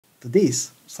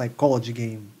Today's psychology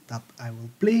game that I will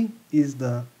play is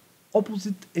the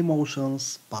opposite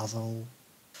emotions puzzle.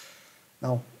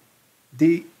 Now,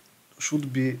 they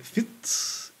should be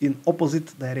fit in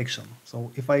opposite direction.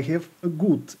 So if I have a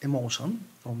good emotion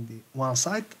from the one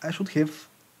side, I should have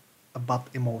a bad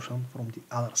emotion from the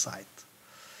other side.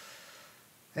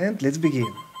 And let's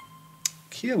begin.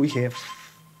 Here we have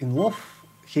in love,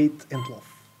 hate and love.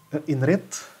 In red,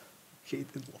 hate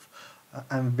and love.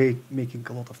 I'm making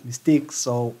a lot of mistakes,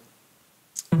 so,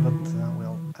 but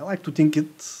well, I like to think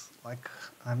it like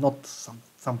I'm not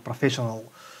some professional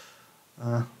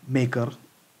maker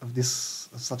of this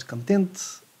such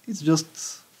content. It's just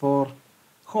for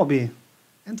hobby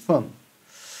and fun.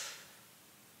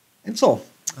 And so,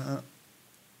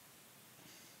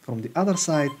 from the other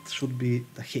side should be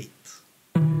the hate.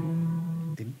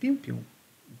 Pim, pim, pim.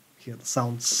 Here the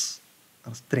sounds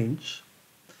are strange.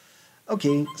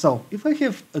 Okay, so if I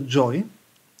have a joy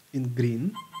in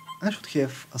green, I should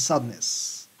have a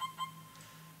sadness.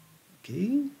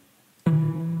 Okay,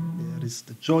 there is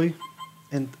the joy,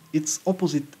 and its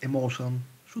opposite emotion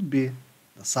should be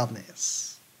the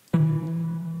sadness.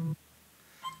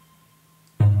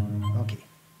 Okay,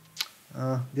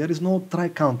 there is no try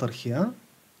counter here.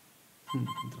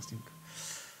 Interesting.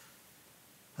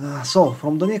 So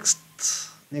from the next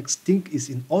thing is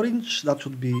in orange. That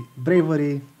should be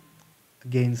bravery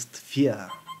against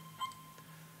fear.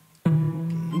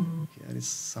 Okay, here is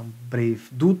some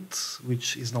brave dude,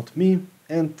 which is not me,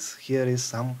 and here is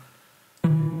some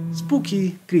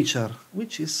spooky creature,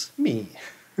 which is me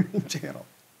in general.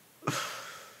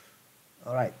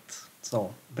 Alright,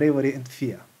 so bravery and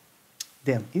fear.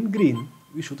 Then in green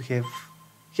we should have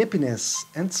happiness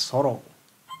and sorrow.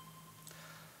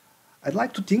 I'd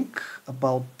like to think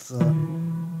about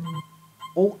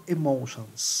all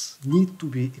emotions need to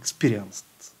be experienced,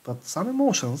 but some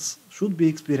emotions should be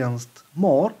experienced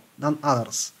more than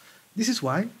others. This is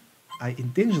why I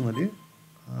intentionally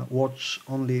watch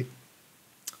only,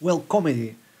 well,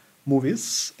 comedy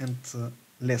movies and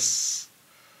less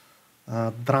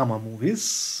drama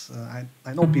movies.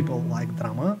 I know people like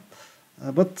drama,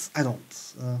 but I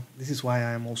don't. This is why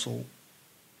I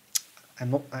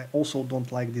also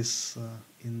don't like this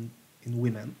in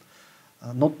women.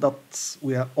 Not that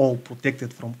we are all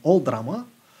protected from all drama,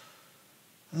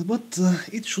 but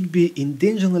it should be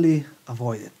intentionally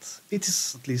avoided. It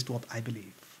is at least what I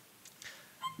believe.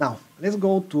 Now, let's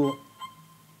go to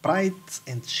pride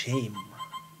and shame.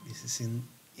 This is in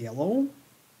yellow.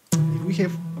 If we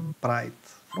have pride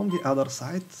from the other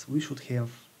side, we should have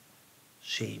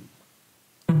shame.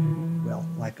 Well,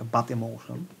 like a bad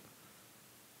emotion.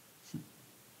 I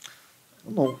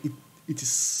don't know, it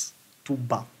is too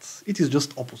bad. It is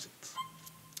just opposite.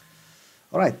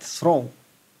 Alright, so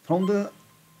from the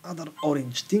other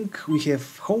orange thing we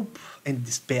have hope and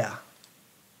despair.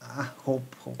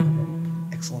 Hope.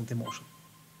 Excellent emotion.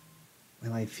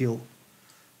 When I feel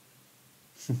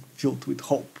filled with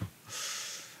hope.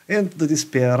 And the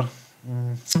despair,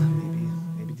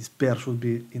 maybe despair should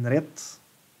be in red.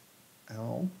 I don't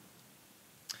know.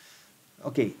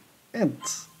 Okay, and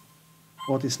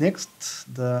what is next?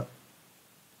 The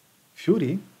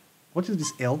fury. What is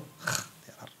this L?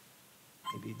 There are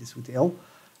maybe this with L.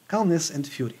 Calmness and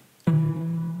fury.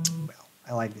 Well,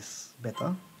 I like this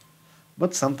better.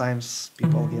 But sometimes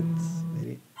people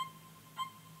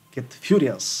get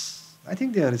furious. I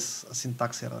think there is a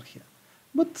syntax error here.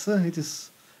 But it is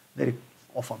very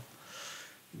often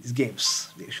in these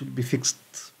games. They should be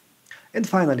fixed. And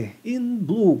finally, in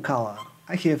blue color,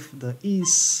 I have the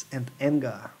ease and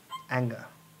anger. There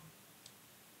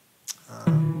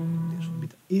should be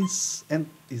the ease and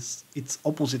its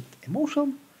opposite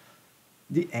emotion,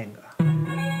 the anger.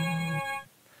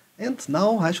 And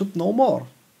now I should know more.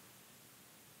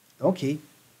 Okay,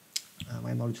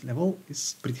 my knowledge level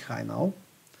is pretty high now.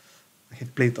 I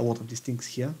have played a lot of these things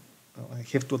here. I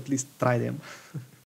have to at least try them.